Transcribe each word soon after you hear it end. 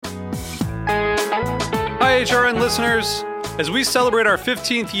HRN listeners. As we celebrate our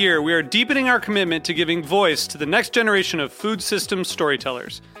 15th year, we are deepening our commitment to giving voice to the next generation of food systems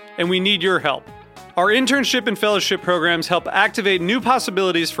storytellers, and we need your help. Our internship and fellowship programs help activate new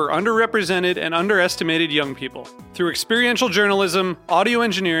possibilities for underrepresented and underestimated young people through experiential journalism, audio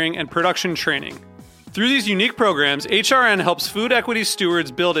engineering, and production training. Through these unique programs, HRN helps food equity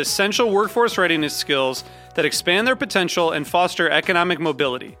stewards build essential workforce readiness skills that expand their potential and foster economic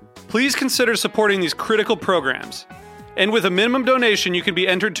mobility. Please consider supporting these critical programs. And with a minimum donation, you can be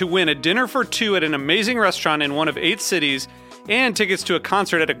entered to win a dinner for two at an amazing restaurant in one of 8 cities and tickets to a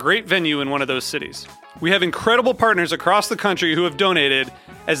concert at a great venue in one of those cities. We have incredible partners across the country who have donated,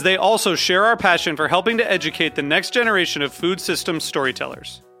 as they also share our passion for helping to educate the next generation of food systems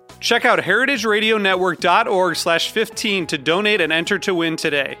storytellers. Check out heritageradionetwork.org/15 to donate and enter to win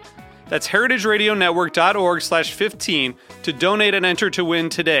today. That's heritageradionetwork.org/15 to donate and enter to win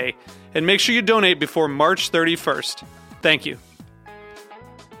today. And make sure you donate before March 31st. Thank you.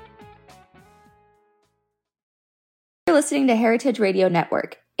 You're listening to Heritage Radio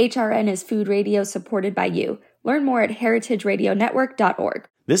Network. HRN is food radio supported by you. Learn more at heritageradionetwork.org.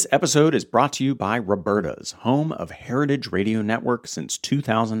 This episode is brought to you by Roberta's, home of Heritage Radio Network since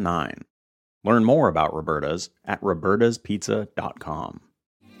 2009. Learn more about Roberta's at robertaspizza.com.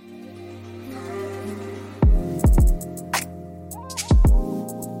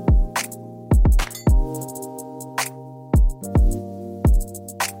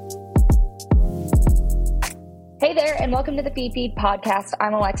 Hey there, and welcome to the Feed Feed podcast.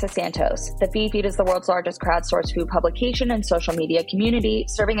 I'm Alexis Santos. The Feed Feed is the world's largest crowdsourced food publication and social media community,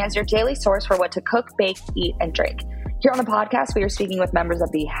 serving as your daily source for what to cook, bake, eat, and drink. Here on the podcast, we are speaking with members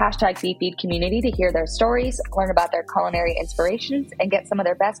of the hashtag Feed Feed community to hear their stories, learn about their culinary inspirations, and get some of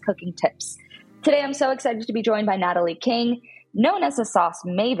their best cooking tips. Today, I'm so excited to be joined by Natalie Keng. Known as a sauce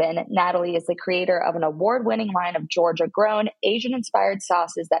maven, Natalie is the creator of an award-winning line of Georgia-grown, Asian-inspired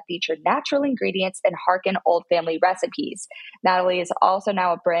sauces that feature natural ingredients and hearken old family recipes. Natalie is also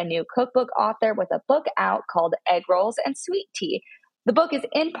now a brand new cookbook author with a book out called Egg Rolls and Sweet Tea. The book is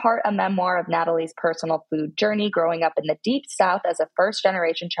in part a memoir of Natalie's personal food journey growing up in the Deep South as a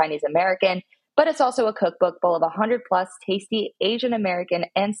first-generation Chinese-American, but it's also a cookbook full of 100-plus tasty Asian-American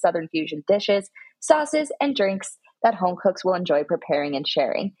and Southern fusion dishes, sauces, and drinks that home cooks will enjoy preparing and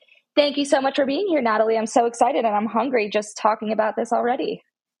sharing. Thank you so much for being here, Natalie. I'm so excited and I'm hungry just talking about this already.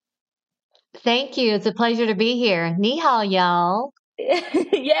 Thank you. It's a pleasure to be here. Ni hao, y'all.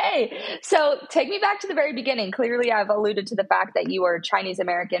 Yay. So take me back to the very beginning. Clearly, I've alluded to the fact that you were Chinese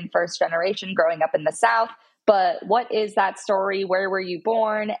American first generation growing up in the South. But what is that story? Where were you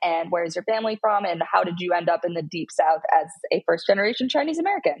born and where's your family from? And how did you end up in the Deep South as a first generation Chinese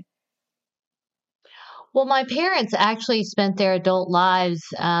American? Well, my parents actually spent their adult lives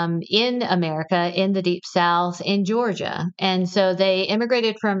in America, in the Deep South, in Georgia. And so they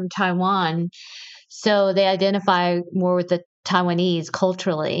immigrated from Taiwan. So they identify more with the Taiwanese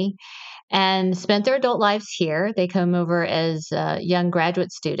culturally and spent their adult lives here. They come over as young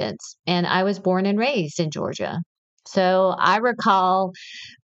graduate students. And I was born and raised in Georgia. So I recall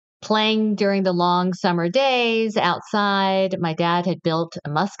playing during the long summer days outside. My dad had built a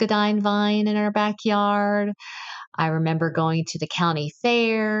muscadine vine in our backyard. I remember going to the county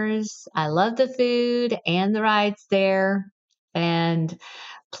fairs. I loved the food and the rides there and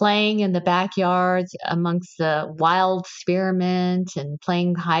playing in the backyards amongst the wild spearmint and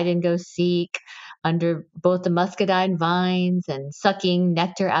playing hide and go seek under both the muscadine vines and sucking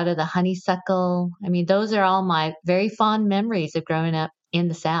nectar out of the honeysuckle. I mean, those are all my very fond memories of growing up in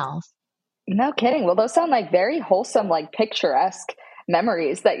the South. No kidding. Well, those sound like very wholesome, like picturesque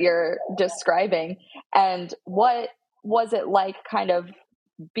memories that you're describing. And what was it like kind of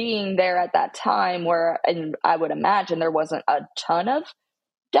being there at that time where, and I would imagine there wasn't a ton of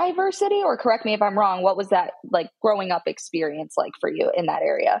diversity, or correct me if I'm wrong, what was that like growing up experience like for you in that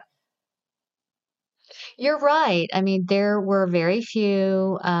area? You're right. I mean, there were very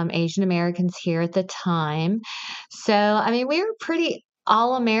few Asian Americans here at the time. So, I mean, we were pretty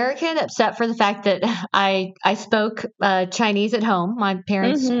all-American, except for the fact that I spoke Chinese at home. My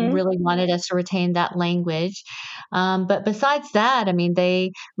parents really wanted us to retain that language. But besides that, I mean,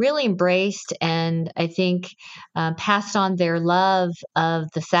 they really embraced and I think passed on their love of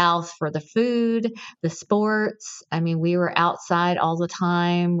the South for the food, the sports. I mean, we were outside all the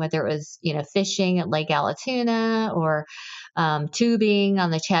time, whether it was, fishing at Lake Allatoona or tubing on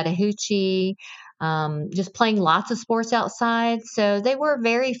the Chattahoochee. Just playing lots of sports outside. So they were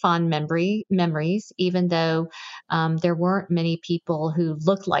very fond memories, even though there weren't many people who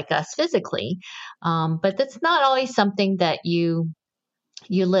looked like us physically. But that's not always something that you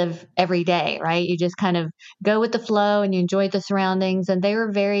you live every day, right? You just kind of go with the flow and you enjoy the surroundings. And they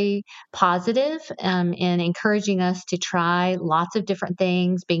were very positive in encouraging us to try lots of different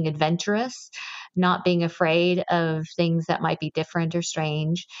things, being adventurous, not being afraid of things that might be different or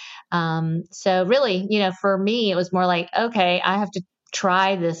strange. So really, for me, it was more like, okay, I have to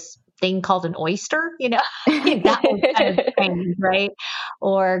try this thing called an oyster, that was kind of strange, right?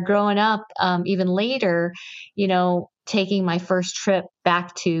 Or growing up, even later, taking my first trip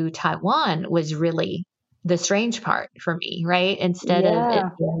back to Taiwan was really the strange part for me, right? Instead of it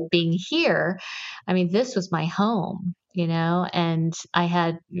Yeah. being here, I mean, this was my home, and I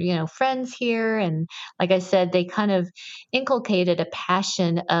had, friends here. And like I said, they kind of inculcated a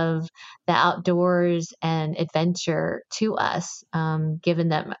passion of the outdoors and adventure to us, given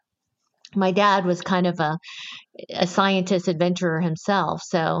that my dad was kind of a scientist adventurer himself.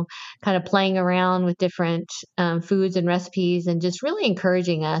 So, kind of playing around with different foods and recipes and just really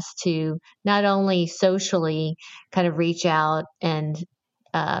encouraging us to not only socially kind of reach out and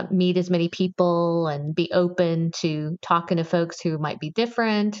meet as many people and be open to talking to folks who might be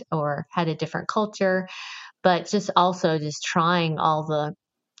different or had a different culture, but just also just trying all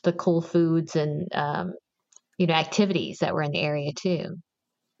the cool foods and activities that were in the area too.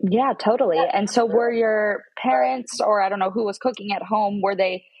 Yeah, totally. And so were your parents, or I don't know who was cooking at home, were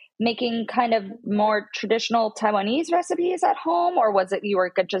they making kind of more traditional Taiwanese recipes at home, or was it you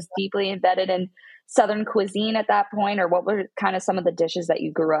were just deeply embedded in Southern cuisine at that point, or what were kind of some of the dishes that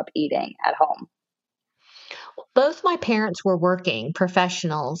you grew up eating at home? Both my parents were working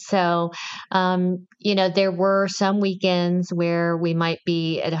professionals. So, there were some weekends where we might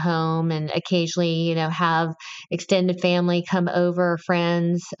be at home and occasionally, have extended family come over,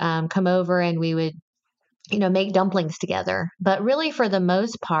 friends come over, and we would make dumplings together. But really, for the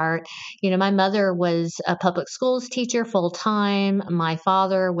most part, my mother was a public schools teacher full time. My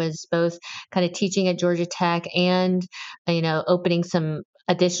father was both kind of teaching at Georgia Tech and, opening some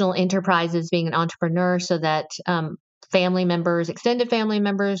additional enterprises, being an entrepreneur, so that family members, extended family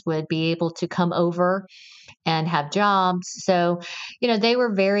members, would be able to come over and have jobs. So, they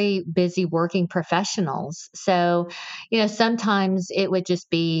were very busy working professionals. So, sometimes it would just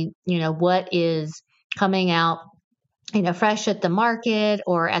be, what is coming out, fresh at the market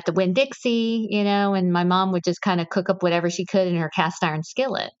or at the Winn-Dixie, and my mom would just kind of cook up whatever she could in her cast iron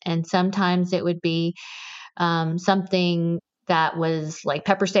skillet. And sometimes it would be something that was like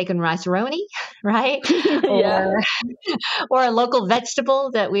pepper steak and rice-a-roni, right? Yeah. Or a local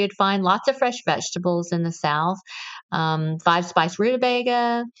vegetable that we would find lots of fresh vegetables in the South, five spice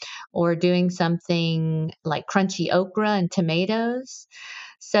rutabaga, or doing something like crunchy okra and tomatoes.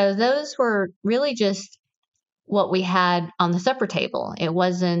 So those were really just what we had on the supper table. It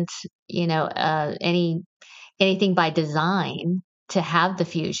wasn't, anything by design to have the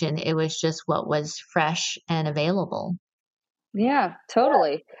fusion. It was just what was fresh and available. Yeah,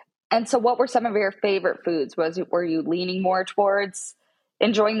 totally. And so what were some of your favorite foods? Were you leaning more towards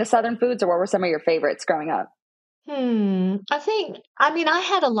enjoying the Southern foods, or what were some of your favorites growing up? I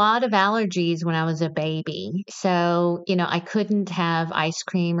had a lot of allergies when I was a baby. So, I couldn't have ice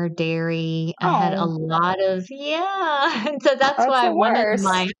cream or dairy. I had a Oh, lot of, yeah. And so that's that's why the worst.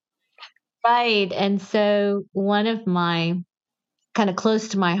 right. And so one of my kind of close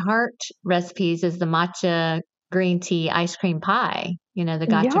to my heart recipes is the matcha green tea ice cream pie, the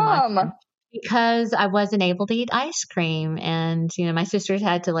gotcha matcha, Yum. because I wasn't able to eat ice cream. And, my sisters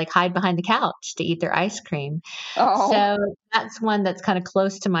had to like hide behind the couch to eat their ice cream. Oh, So that's one that's kind of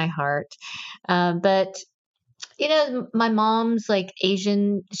close to my heart. But my mom's like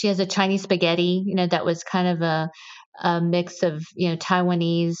Asian. She has a Chinese spaghetti, that was kind of a mix of,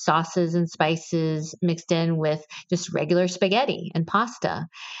 Taiwanese sauces and spices mixed in with just regular spaghetti and pasta.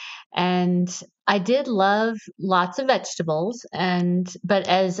 And I did love lots of vegetables, but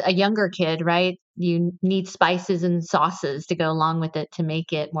as a younger kid, right, you need spices and sauces to go along with it to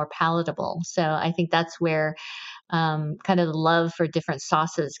make it more palatable. So I think that's where kind of the love for different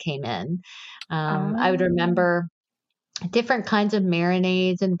sauces came in. I would um, remember different kinds of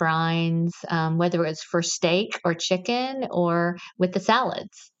marinades and brines, whether it was for steak or chicken or with the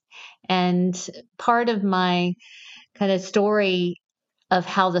salads. And part of my kind of story of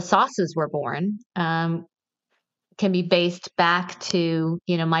how the sauces were born can be based back to,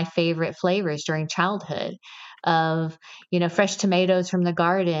 my favorite flavors during childhood of, fresh tomatoes from the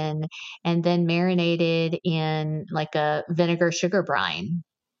garden and then marinated in like a vinegar sugar brine.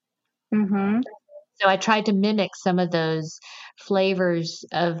 mm-hmm. So I tried to mimic some of those flavors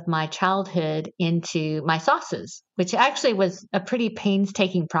of my childhood into my sauces, which actually was a pretty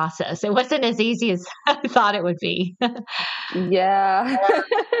painstaking process. It wasn't as easy as I thought it would be. Yeah.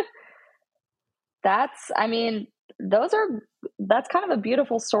 I mean, that's kind of a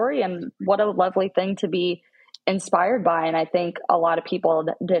beautiful story, and what a lovely thing to be inspired by. And I think a lot of people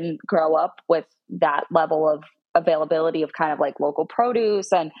didn't grow up with that level of availability of kind of like local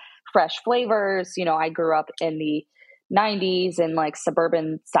produce and fresh flavors. I grew up in the 90s in like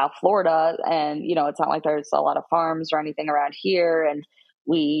suburban South Florida, and it's not like there's a lot of farms or anything around here. And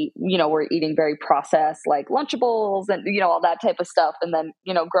we're eating very processed like Lunchables and, all that type of stuff. And then,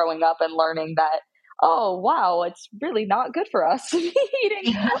 growing up and learning that, oh, wow, it's really not good for us to be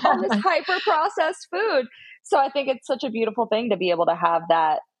eating all this hyper processed food. So I think it's such a beautiful thing to be able to have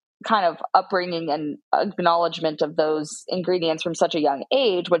that kind of upbringing and acknowledgement of those ingredients from such a young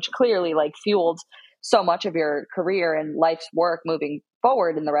age, which clearly like fueled so much of your career and life's work moving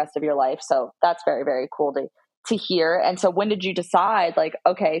forward in the rest of your life. So that's very, very cool to hear. And so when did you decide like,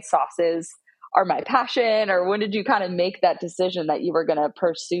 okay, sauces are my passion? Or when did you kind of make that decision that you were going to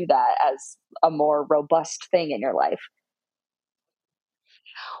pursue that as a more robust thing in your life?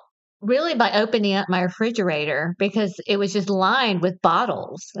 Really by opening up my refrigerator, because it was just lined with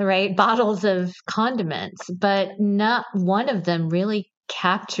bottles, right? Bottles of condiments, but not one of them really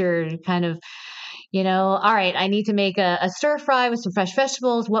captured kind of, all right, I need to make a stir fry with some fresh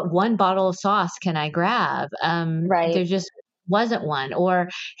vegetables. What one bottle of sauce can I grab? Right. There just wasn't one. Or,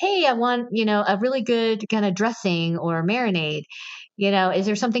 hey, I want, a really good kind of dressing or marinade. Is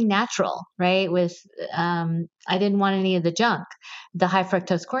there something natural, right? I didn't want any of the junk, the high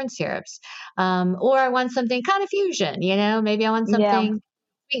fructose corn syrups. Or I want something kind of fusion, maybe I want something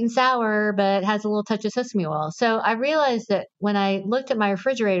sweet and sour, but has a little touch of sesame oil. So I realized that when I looked at my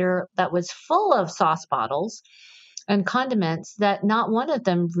refrigerator that was full of sauce bottles and condiments, that not one of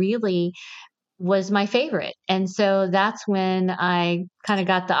them really was my favorite. And so that's when I kind of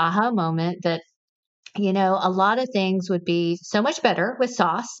got the aha moment that, a lot of things would be so much better with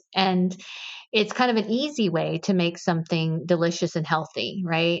sauce. And it's kind of an easy way to make something delicious and healthy,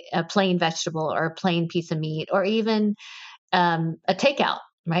 right? A plain vegetable or a plain piece of meat, or even a takeout,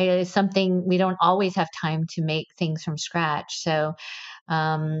 right? It's something we don't always have time to make things from scratch. So,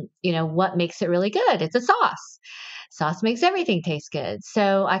 what makes it really good? It's a sauce. Sauce makes everything taste good.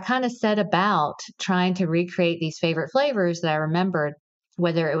 So I kind of set about trying to recreate these favorite flavors that I remembered,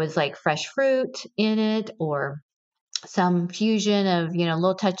 whether it was like fresh fruit in it or some fusion of, a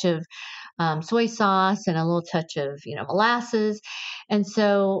little touch of soy sauce and a little touch of, molasses. And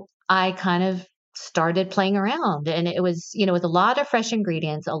so I kind of started playing around, and it was, with a lot of fresh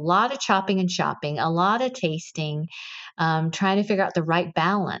ingredients, a lot of chopping and shopping, a lot of tasting, trying to figure out the right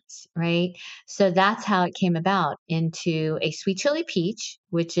balance, right? So that's how it came about into a sweet chili peach,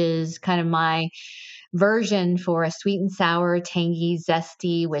 which is kind of my version for a sweet and sour, tangy,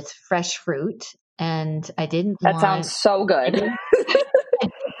 zesty with fresh fruit. And That sounds so good.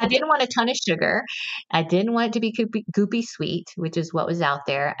 I didn't want a ton of sugar. I didn't want it to be goopy sweet, which is what was out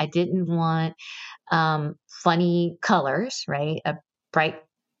there. I didn't want funny colors, right? Bright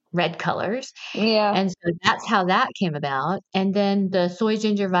red colors. Yeah. And so that's how that came about. And then the soy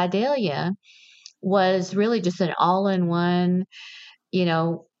ginger Vidalia was really just an all-in-one,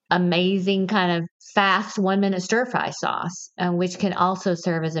 amazing kind of fast 1-minute stir fry sauce, which can also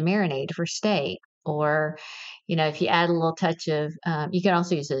serve as a marinade for steak. Or, if you add a little touch of, you can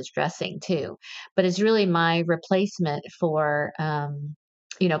also use it as dressing too. But it's really my replacement for,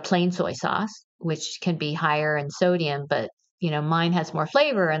 plain soy sauce, which can be higher in sodium, but, mine has more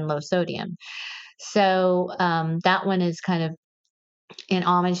flavor and low sodium. So that one is kind of in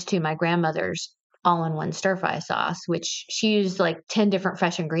homage to my grandmother's all-in-one stir-fry sauce, which she used like 10 different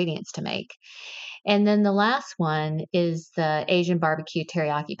fresh ingredients to make. And then the last one is the Asian barbecue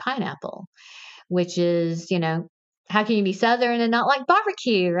teriyaki pineapple, which is, how can you be Southern and not like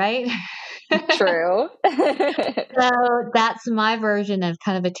barbecue, right? True. So that's my version of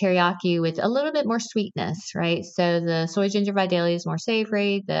kind of a teriyaki with a little bit more sweetness, right? So the soy ginger Vidalia is more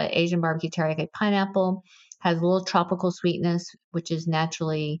savory. The Asian barbecue teriyaki pineapple has a little tropical sweetness, which is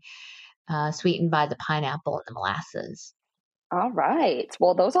naturally sweetened by the pineapple and the molasses. All right.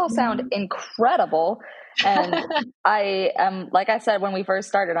 Well, those all sound incredible. And I am, like I said, when we first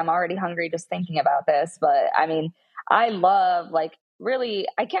started, I'm already hungry just thinking about this. But I mean, I love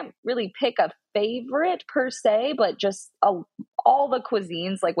I can't really pick a favorite per se, but just all the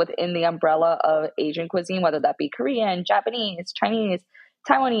cuisines like within the umbrella of Asian cuisine, whether that be Korean, Japanese, Chinese,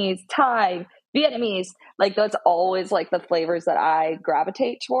 Taiwanese, Thai, Vietnamese, like that's always like the flavors that I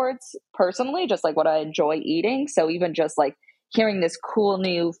gravitate towards personally, just like what I enjoy eating. So even just like hearing this cool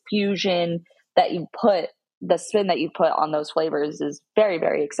new fusion that you put, the spin that you put on those flavors is very,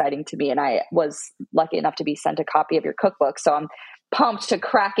 very exciting to me. And I was lucky enough to be sent a copy of your cookbook. So I'm pumped to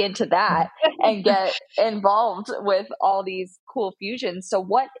crack into that and get involved with all these cool fusions. So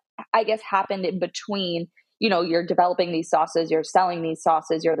what, I guess, happened in between, you know, you're developing these sauces, you're selling these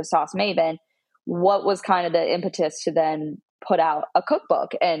sauces, you're the sauce maven. What was kind of the impetus to then put out a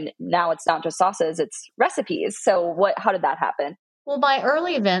cookbook? And now it's not just sauces, it's recipes. So how did that happen? Well, my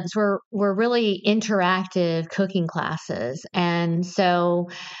early events were really interactive cooking classes. And so,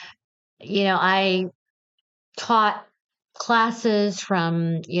 you know, I taught classes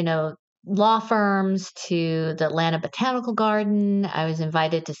from, you know, law firms to the Atlanta Botanical Garden. I was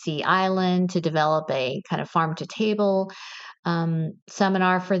invited to Sea Island to develop a kind of farm to table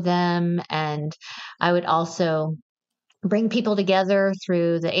seminar for them. And I would also bring people together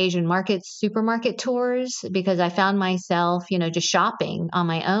through the Asian markets, supermarket tours, because I found myself, you know, just shopping on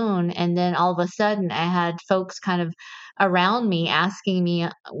my own. And then all of a sudden I had folks kind of around me asking me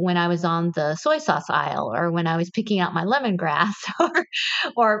when I was on the soy sauce aisle or when I was picking out my lemongrass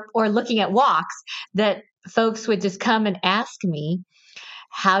or looking at woks, that folks would just come and ask me,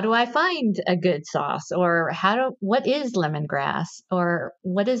 how do I find a good sauce? Or what is lemongrass? Or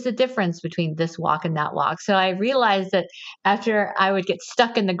what is the difference between this wok and that wok? So I realized that after I would get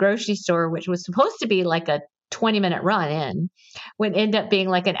stuck in the grocery store, which was supposed to be like a 20-minute run in, would end up being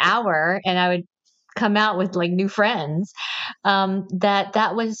like an hour, and I would come out with like new friends,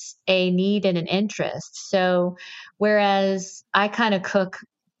 that was a need and an interest. So whereas I kind of cook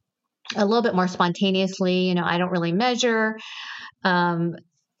a little bit more spontaneously, you know, I don't really measure.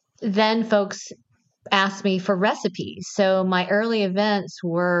 Then folks asked me for recipes. So my early events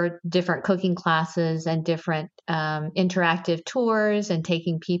were different cooking classes and different interactive tours and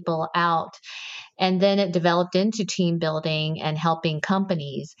taking people out. And then it developed into team building and helping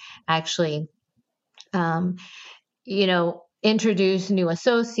companies actually, you know, introduce new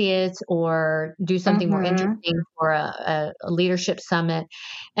associates or do something more interesting for a leadership summit.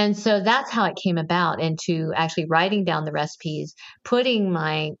 And so that's how it came about, into actually writing down the recipes, putting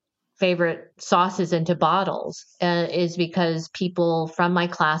my favorite sauces into bottles, is because people from my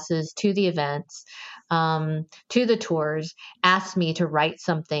classes to the events, to the tours, asked me to write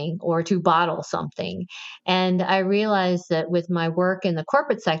something or to bottle something. And I realized that with my work in the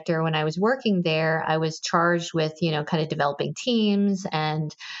corporate sector, when I was working there, I was charged with, you know, kind of developing teams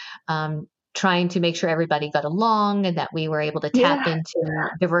and trying to make sure everybody got along and that we were able to tap into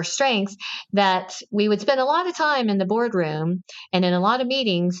diverse strengths, that we would spend a lot of time in the boardroom and in a lot of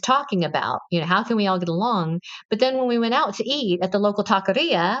meetings talking about, you know, how can we all get along? But then when we went out to eat at the local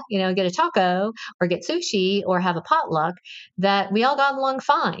taqueria, you know, get a taco or get sushi or have a potluck, that we all got along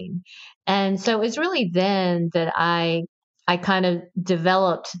fine. And so it's really then that I kind of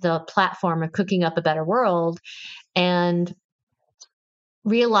developed the platform of Cooking Up a Better World, and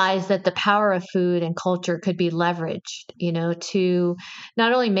realize that the power of food and culture could be leveraged, you know, to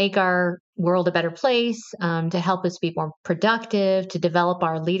not only make our world a better place, to help us be more productive, to develop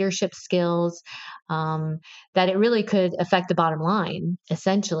our leadership skills, that it really could affect the bottom line,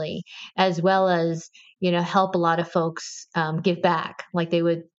 essentially, as well as, you know, help a lot of folks give back. Like they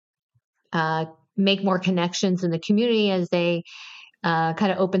would make more connections in the community as they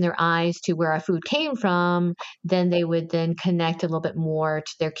kind of open their eyes to where our food came from. Then they would then connect a little bit more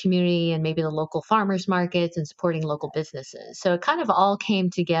to their community and maybe the local farmers markets and supporting local businesses. So it kind of all came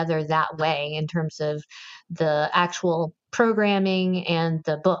together that way in terms of the actual programming and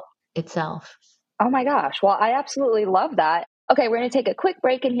the book itself. Oh my gosh. Well, I absolutely love that. Okay, we're going to take a quick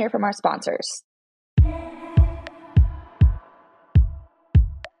break and hear from our sponsors.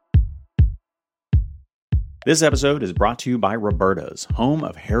 This episode is brought to you by Roberta's, home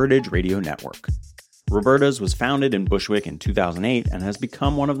of Heritage Radio Network. Roberta's was founded in Bushwick in 2008 and has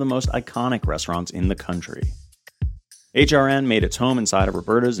become one of the most iconic restaurants in the country. HRN made its home inside of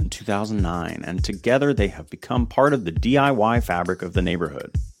Roberta's in 2009, and together they have become part of the DIY fabric of the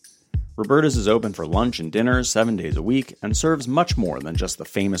neighborhood. Roberta's is open for lunch and dinner 7 days a week and serves much more than just the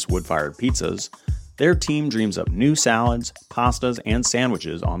famous wood-fired pizzas. Their team dreams up new salads, pastas, and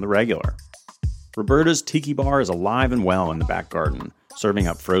sandwiches on the regular. Roberta's Tiki Bar is alive and well in the back garden, serving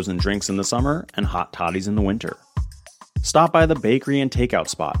up frozen drinks in the summer and hot toddies in the winter. Stop by the bakery and takeout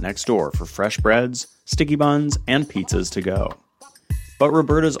spot next door for fresh breads, sticky buns, and pizzas to go. But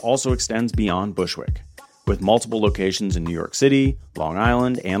Roberta's also extends beyond Bushwick, with multiple locations in New York City, Long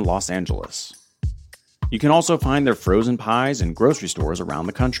Island, and Los Angeles. You can also find their frozen pies in grocery stores around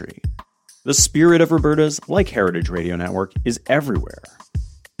the country. The spirit of Roberta's, like Heritage Radio Network, is everywhere.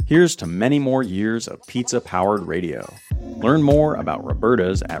 Here's to many more years of pizza-powered radio. Learn more about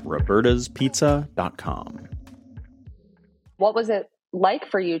Roberta's at robertaspizza.com. What was it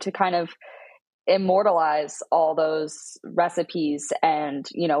like for you to kind of immortalize all those recipes? And,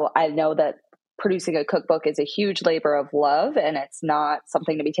 I know that producing a cookbook is a huge labor of love and it's not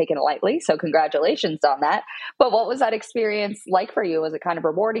something to be taken lightly. So congratulations on that. But what was that experience like for you? Was it kind of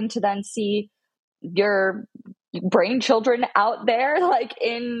rewarding to then see your brain children out there like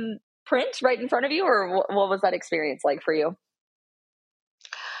in print right in front of you? Or what was that experience like for you?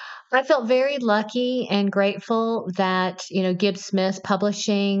 I felt very lucky and grateful that, Gibbs Smith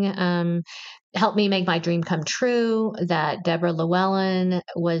Publishing helped me make my dream come true, that Deborah Llewellyn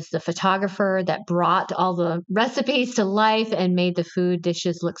was the photographer that brought all the recipes to life and made the food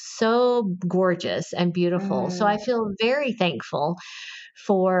dishes look so gorgeous and beautiful. So I feel very thankful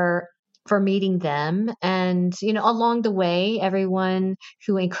for meeting them. And, along the way, everyone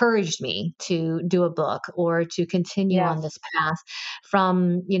who encouraged me to do a book or to continue on this path,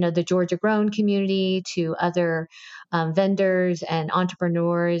 from, the Georgia Grown community to other vendors and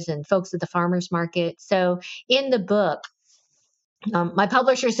entrepreneurs and folks at the farmers market. So in the book, my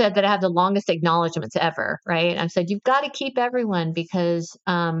publisher said that I have the longest acknowledgments ever, right? I said, you've got to keep everyone because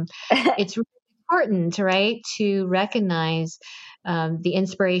it's really important, right, to recognize the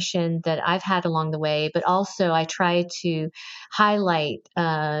inspiration that I've had along the way, but also I try to highlight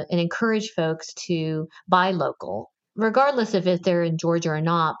and encourage folks to buy local, regardless of if they're in Georgia or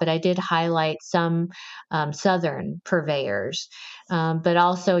not. But I did highlight some Southern purveyors, but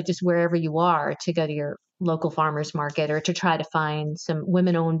also just wherever you are, to go to your local farmers market or to try to find some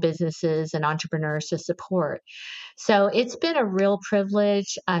women-owned businesses and entrepreneurs to support. So it's been a real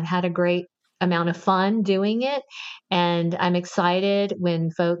privilege. I've had a great amount of fun doing it. And I'm excited when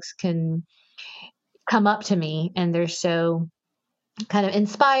folks can come up to me and they're so kind of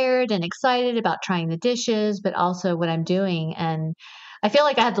inspired and excited about trying the dishes, but also what I'm doing. And I feel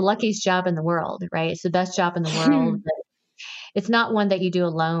like I have the luckiest job in the world, right? It's the best job in the world. But it's not one that you do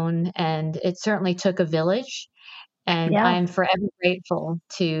alone. And it certainly took a village. And I'm forever grateful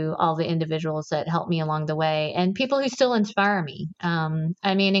to all the individuals that helped me along the way and people who still inspire me.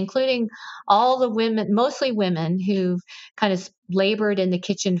 Including all the women, mostly women who've kind of labored in the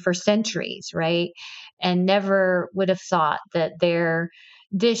kitchen for centuries, right? And never would have thought that their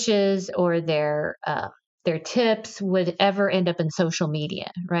dishes or their tips would ever end up in social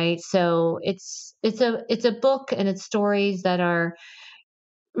media, right? So it's a book and it's stories that are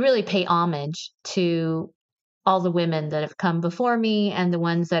really pay homage to all the women that have come before me and the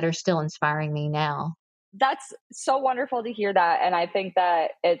ones that are still inspiring me now. That's so wonderful to hear that. And I think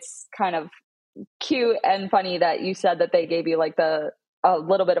that it's kind of cute and funny that you said that they gave you like a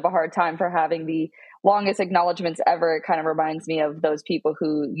little bit of a hard time for having the longest acknowledgments ever. It kind of reminds me of those people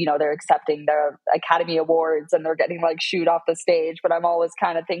who, they're accepting their Academy Awards and they're getting like shooed off the stage. But I'm always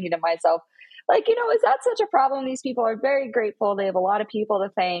kind of thinking to myself, like, is that such a problem? These people are very grateful. They have a lot of people to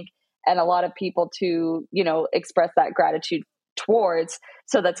thank and a lot of people to, express that gratitude towards.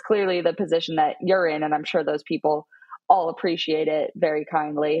 So that's clearly the position that you're in. And I'm sure those people all appreciate it very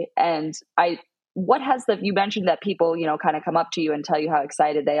kindly. And you mentioned that people, kind of come up to you and tell you how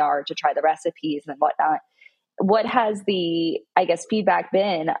excited they are to try the recipes and whatnot. What has the, I guess, feedback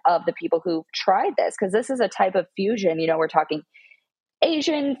been of the people who've tried this? Because this is a type of fusion, we're talking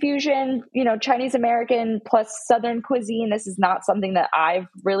Asian fusion, Chinese American plus Southern cuisine. This is not something that I've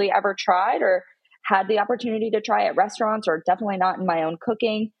really ever tried or had the opportunity to try at restaurants, or definitely not in my own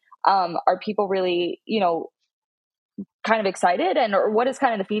cooking. Are people really, kind of excited? Or what is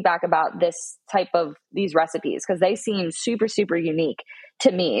kind of the feedback about this type of these recipes? Because they seem super, super unique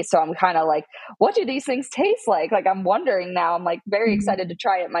to me. So I'm kind of like, what do these things taste like? Like, I'm wondering now. I'm like very excited to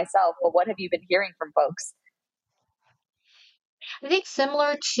try it myself. But what have you been hearing from folks? I think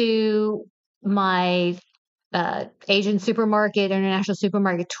similar to my Asian supermarket, international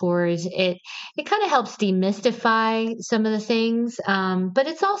supermarket tours, it kind of helps demystify some of the things. But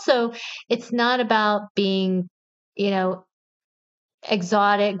it's not about being,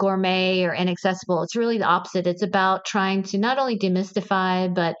 exotic, gourmet, or inaccessible. It's really the opposite. It's about trying to not only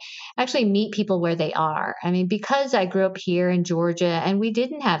demystify, but actually meet people where they are. I mean, because I grew up here in Georgia and we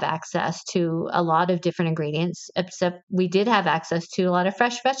didn't have access to a lot of different ingredients, except we did have access to a lot of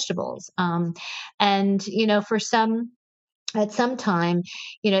fresh vegetables. And, for some at some time,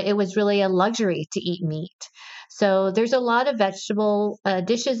 it was really a luxury to eat meat. So there's a lot of vegetable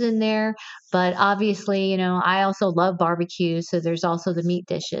dishes in there, but obviously, I also love barbecue. So there's also the meat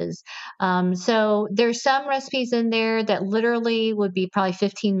dishes. So there's some recipes in there that literally would be probably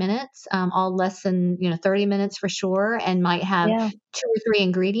 15 minutes, all less than, 30 minutes for sure, and might have Yeah. 2 or 3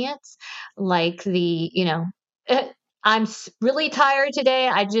 ingredients like I'm really tired today.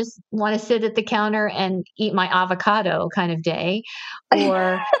 I just want to sit at the counter and eat my avocado kind of day.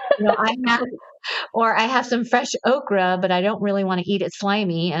 Or, I have, or I have some fresh okra, but I don't really want to eat it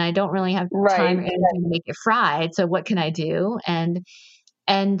slimy and I don't really have time Right. or energy to make it fried. So what can I do? And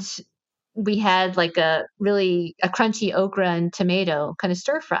we had like a crunchy okra and tomato kind of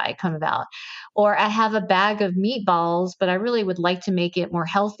stir fry come about. Or I have a bag of meatballs, but I really would like to make it more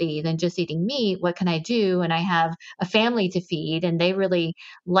healthy than just eating meat. What can I do? And I have a family to feed and they really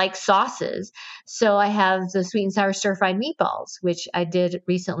like sauces. So I have the sweet and sour stir fried meatballs, which I did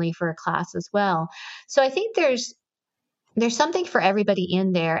recently for a class as well. So I think there's something for everybody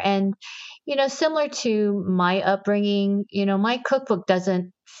in there. And, similar to my upbringing, my cookbook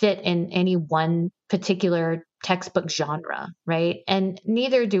doesn't fit in any one particular textbook genre, right? And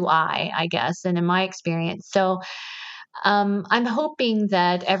neither do I guess, and in my experience. So I'm hoping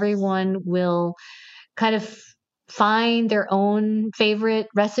that everyone will kind of find their own favorite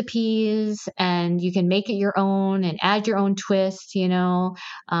recipes and you can make it your own and add your own twist.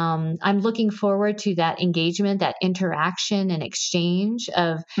 I'm looking forward to that engagement, that interaction and exchange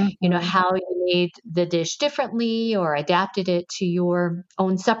of how you made the dish differently or adapted it to your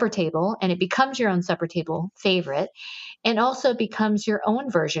own supper table, and it becomes your own supper table favorite, and also becomes your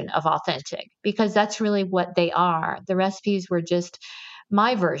own version of authentic, because that's really what they are. The recipes were just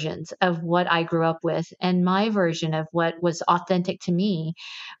my versions of what I grew up with and my version of what was authentic to me.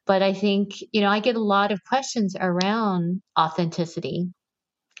 But I think, I get a lot of questions around authenticity.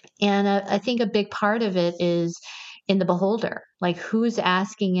 And I think a big part of it is in the beholder, like who's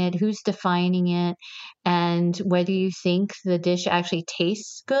asking it, who's defining it, and whether you think the dish actually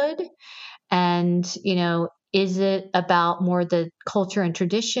tastes good. And, is it about more the culture and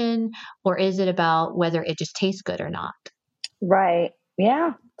tradition, or is it about whether it just tastes good or not? Right.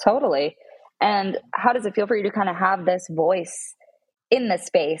 Yeah, totally. And how does it feel for you to kind of have this voice in the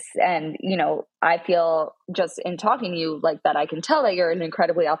space? And, I feel just in talking to you like that, I can tell that you're an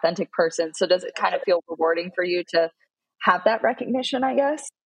incredibly authentic person. So does it kind of feel rewarding for you to have that recognition, I guess?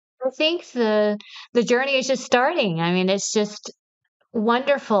 I think the journey is just starting. I mean, it's just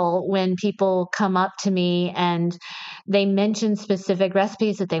wonderful when people come up to me and they mention specific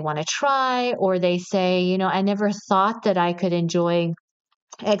recipes that they want to try, or they say, I never thought that I could enjoy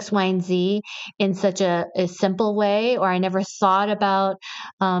X, Y, and Z in such a simple way, or I never thought about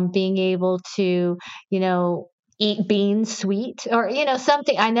being able to, eat beans sweet, or,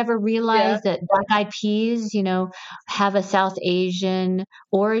 something. I never Yeah. realized that black eyed peas, have a South Asian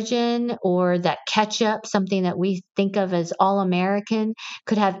origin, or that ketchup, something that we think of as all American,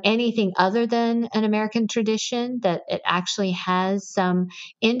 could have anything other than an American tradition, that it actually has some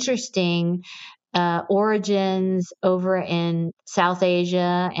interesting origins over in South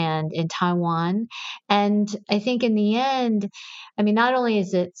Asia and in Taiwan. And I think in the end, I mean, not only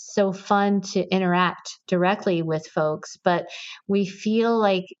is it so fun to interact directly with folks, but we feel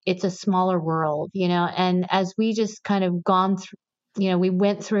like it's a smaller world, and as we just kind of gone through, we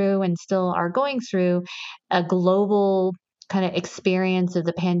went through and still are going through a global kind of experience of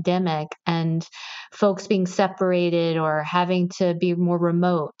the pandemic and folks being separated or having to be more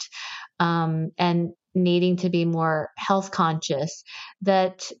remote, and needing to be more health conscious,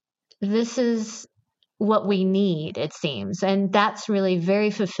 that this is what we need, it seems. And that's really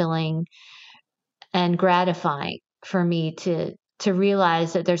very fulfilling and gratifying for me to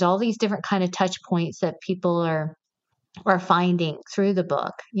realize that there's all these different kind of touch points that people are finding through the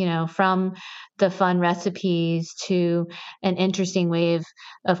book, from the fun recipes to an interesting way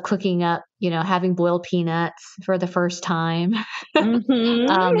of cooking up, having boiled peanuts for the first time.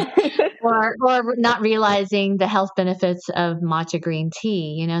 um, or not realizing the health benefits of matcha green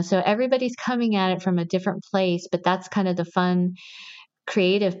tea, so everybody's coming at it from a different place, but that's kind of the fun,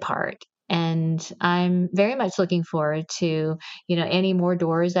 creative part. And I'm very much looking forward to, any more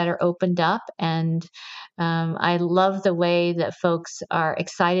doors that are opened up. And I love the way that folks are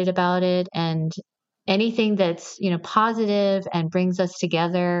excited about it, and anything that's, positive and brings us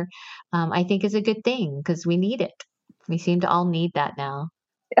together, I think is a good thing, because we need it. We seem to all need that now.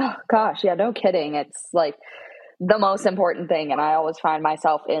 Oh gosh, yeah, no kidding. It's like the most important thing. And I always find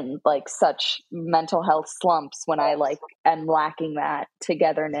myself in like such mental health slumps when I like am lacking that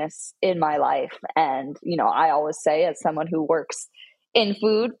togetherness in my life. And, you know, I always say, as someone who works in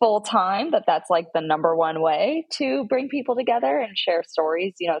food full time, that that's like the number one way to bring people together and share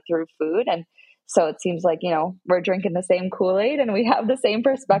stories, you know, through food. And so it seems like, you know, we're drinking the same Kool-Aid and we have the same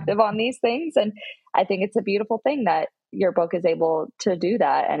perspective on these things. And I think it's a beautiful thing that your book is able to do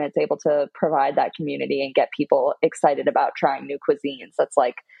that, and it's able to provide that community and get people excited about trying new cuisines. That's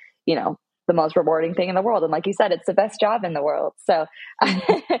like, you know, the most rewarding thing in the world. And like you said, it's the best job in the world. So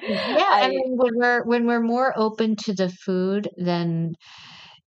I mean, when we're more open to the food, then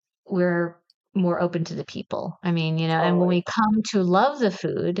we're more open to the people. I mean, you know, and when we come to love the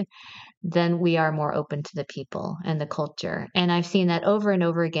food, then we are more open to the people and the culture. And I've seen that over and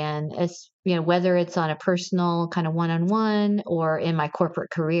over again, as you know, whether it's on a personal kind of one-on-one or in my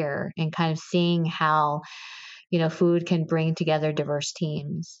corporate career, and kind of seeing how, you know, food can bring together diverse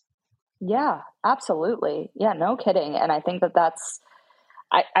teams. Yeah, absolutely. Yeah, no kidding. And I think that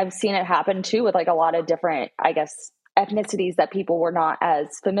I've seen it happen too with like a lot of different, I guess, ethnicities that people were not as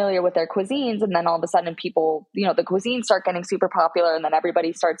familiar with their cuisines. And then all of a sudden people, you know, the cuisines start getting super popular, and then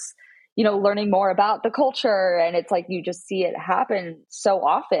everybody starts, you know, learning more about the culture. And it's like, you just see it happen so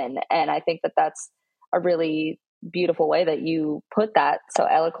often. And I think that that's a really beautiful way that you put that so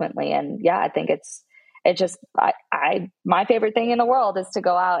eloquently. And yeah, I think my favorite thing in the world is to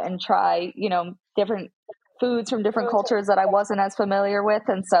go out and try, you know, different foods from different cultures that I wasn't as familiar with.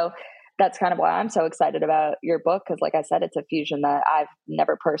 And so that's kind of why I'm so excited about your book. Cause like I said, it's a fusion that I've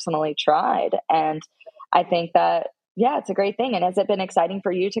never personally tried. And I think that, yeah, it's a great thing. And has it been exciting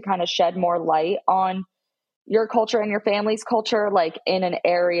for you to kind of shed more light on your culture and your family's culture, like in an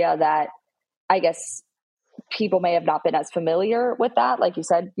area that I guess people may have not been as familiar with that? Like you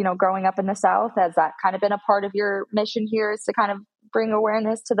said, you know, growing up in the South, has that kind of been a part of your mission here, is to kind of bring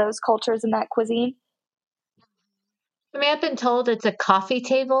awareness to those cultures and that cuisine? I mean, I've been told it's a coffee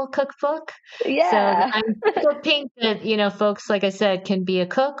table cookbook. Yeah. So I'm hoping that, you know, folks, like I said, can be a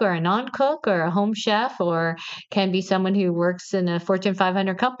cook or a non-cook or a home chef, or can be someone who works in a Fortune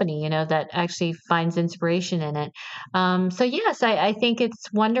 500 company, you know, that actually finds inspiration in it. So yes, I think it's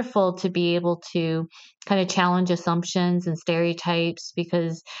wonderful to be able to kind of challenge assumptions and stereotypes,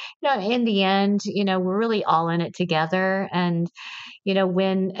 because, you know, in the end, you know, we're really all in it together. And you know,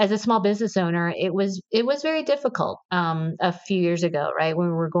 when as a small business owner, it was very difficult a few years ago, right, when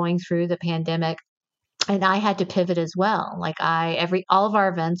we were going through the pandemic, and I had to pivot as well. Like all of our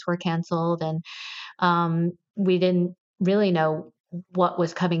events were canceled, and we didn't really know what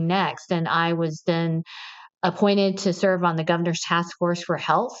was coming next. And I was then appointed to serve on the governor's task force for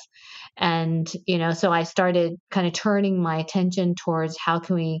health. And, you know, so I started kind of turning my attention towards how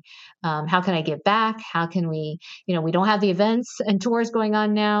can I give back? How can we, you know, we don't have the events and tours going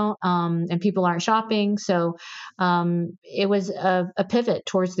on now, and people aren't shopping. So it was a pivot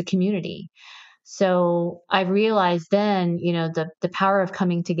towards the community. So I realized then, you know, the power of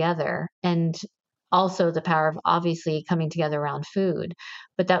coming together, and also the power of obviously coming together around food,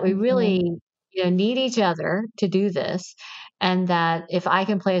 but that we really, you know, need each other to do this. And that if I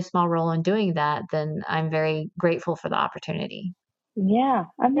can play a small role in doing that, then I'm very grateful for the opportunity. Yeah,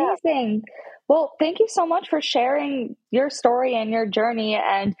 amazing. Well, thank you so much for sharing your story and your journey,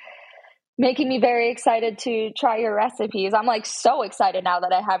 and making me very excited to try your recipes. I'm like so excited now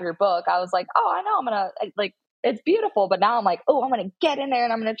that I have your book. I was like, oh, I know I'm going to like, it's beautiful, but now I'm like, oh, I'm going to get in there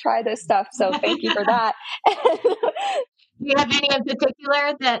and I'm going to try this stuff. So thank you for that. Do you have any in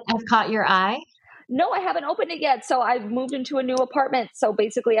particular that have caught your eye? No, I haven't opened it yet. So I've moved into a new apartment. So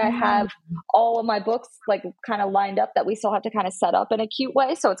basically I have all of my books like kind of lined up that we still have to kind of set up in a cute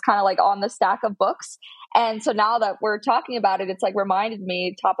way. So it's kind of like on the stack of books. And so now that we're talking about it, it's like reminded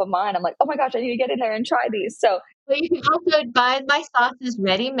me top of mind. I'm like, oh my gosh, I need to get in there and try these. So well, you can also buy my sauces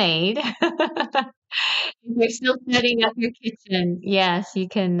ready-made. You're still setting up your kitchen. Yes, you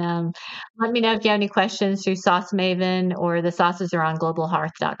can let me know if you have any questions through Sauce Maven, or the sauces are on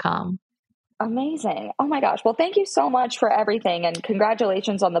globalhearth.com. amazing. Oh my gosh. Well, thank you so much for everything, and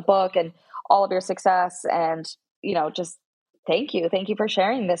congratulations on the book and all of your success. And, you know, just thank you. Thank you for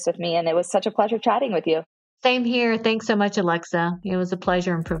sharing this with me. And it was such a pleasure chatting with you. Same here. Thanks so much, Alexa. It was a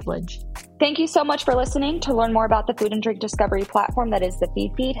pleasure and privilege. Thank you so much for listening. To learn more about the food and drink discovery platform that is the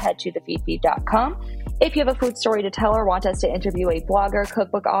Feed Feed, head to thefeedfeed.com. If you have a food story to tell or want us to interview a blogger,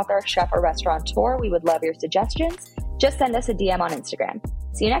 cookbook author, chef, or restaurateur, we would love your suggestions. Just send us a DM on Instagram.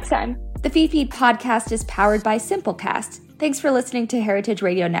 See you next time. The Feed Feed podcast is powered by Simplecast. Thanks for listening to Heritage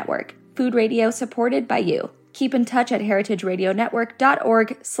Radio Network, food radio supported by you. Keep in touch at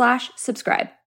heritageradionetwork.org/subscribe.